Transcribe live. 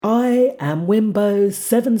I am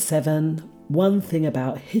Wimbo77,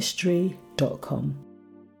 onethingabouthistory.com.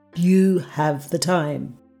 You have the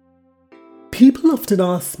time. People often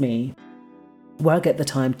ask me where I get the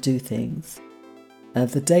time to do things.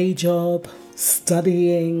 The day job,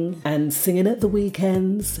 studying and singing at the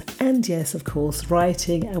weekends, and yes, of course,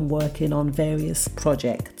 writing and working on various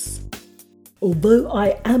projects. Although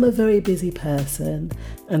I am a very busy person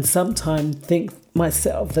and sometimes think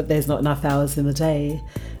myself that there's not enough hours in the day,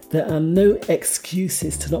 there are no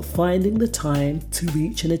excuses to not finding the time to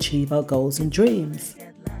reach and achieve our goals and dreams.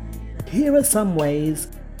 Here are some ways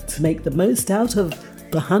to make the most out of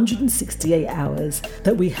the 168 hours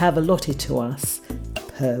that we have allotted to us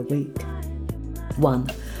per week.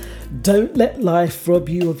 1. Don't let life rob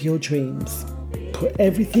you of your dreams. Put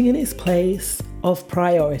everything in its place of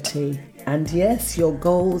priority. And yes, your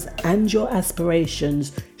goals and your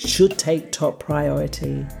aspirations should take top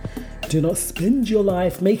priority. Do not spend your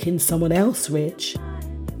life making someone else rich.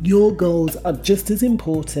 Your goals are just as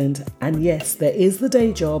important, and yes, there is the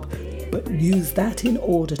day job, but use that in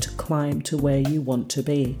order to climb to where you want to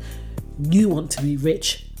be. You want to be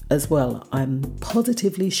rich as well, I'm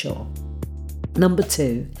positively sure. Number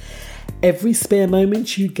 2, every spare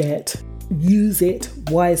moment you get, use it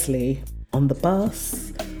wisely on the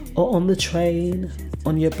bus, or on the train,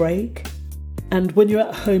 on your break. And when you're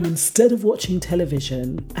at home, instead of watching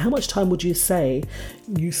television, how much time would you say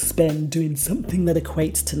you spend doing something that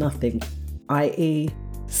equates to nothing, i.e.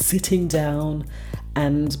 sitting down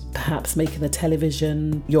and perhaps making the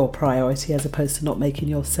television your priority as opposed to not making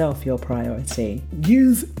yourself your priority?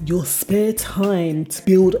 Use your spare time to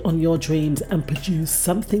build on your dreams and produce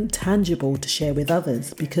something tangible to share with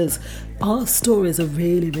others, because our stories are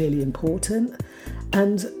really, really important.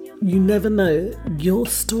 And you never know, your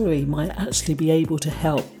story might actually be able to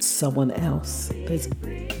help someone else. There's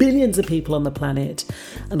billions of people on the planet,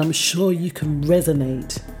 and I'm sure you can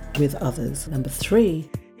resonate with others. Number 3,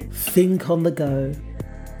 think on the go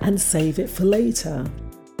and save it for later.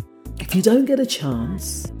 If you don't get a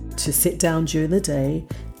chance to sit down during the day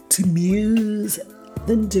to muse,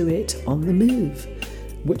 then do it on the move,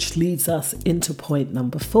 which leads us into point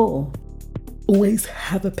number 4. Always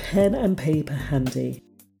have a pen and paper handy.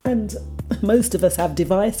 And most of us have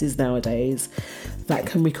devices nowadays that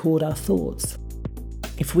can record our thoughts.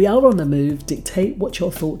 If we are on the move, dictate what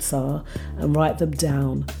your thoughts are and write them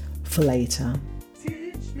down for later.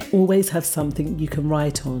 Always have something you can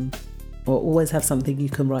write on, or always have something you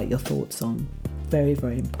can write your thoughts on. Very,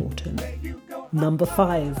 very important. Number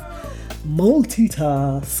 5,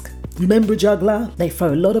 multitask. Remember a juggler? They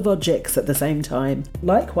throw a lot of objects at the same time.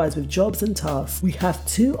 Likewise with jobs and tasks, we have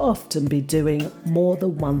too often be doing more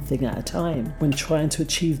than one thing at a time when trying to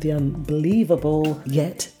achieve the unbelievable,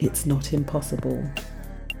 yet it's not impossible.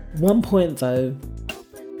 One point though,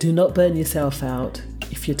 do not burn yourself out.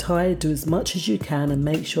 If you're tired, do as much as you can and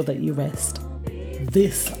make sure that you rest.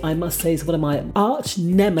 This, I must say, is one of my arch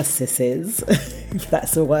nemesises, if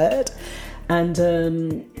that's a word.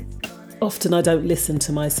 And often I don't listen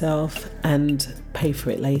to myself and pay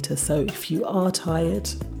for it later. So if you are tired,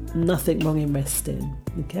 nothing wrong in resting,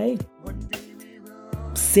 okay?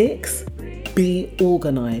 6, be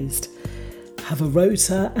organised. Have a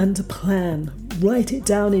rota and a plan. Write it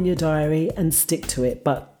down in your diary and stick to it.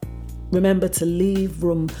 But remember to leave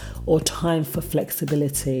room or time for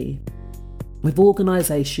flexibility. With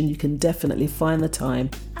organisation, you can definitely find the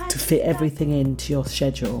time to fit everything into your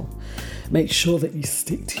schedule. Make sure that you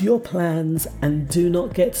stick to your plans and do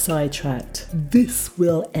not get sidetracked. This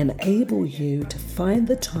will enable you to find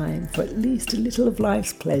the time for at least a little of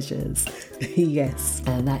life's pleasures. Yes,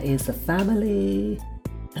 and that is the family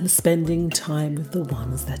and spending time with the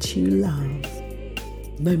ones that you love.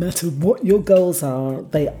 No matter what your goals are,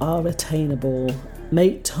 they are attainable.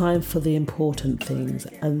 Make time for the important things,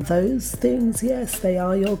 and those things, yes, they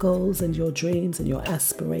are your goals and your dreams and your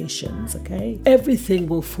aspirations, okay? Everything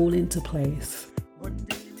will fall into place.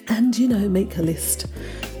 And, make a list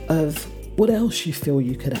of what else you feel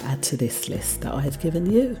you could add to this list that I've given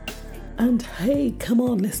you. And hey, come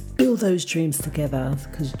on, let's build those dreams together,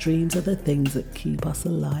 because dreams are the things that keep us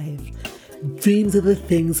alive. Dreams are the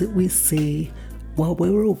things that we see while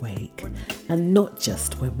we're awake and not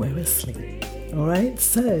just when we're asleep. Alright,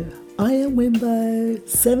 so I am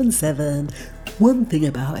Wimbo77,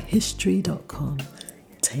 onethingabouthistory.com.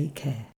 Take care.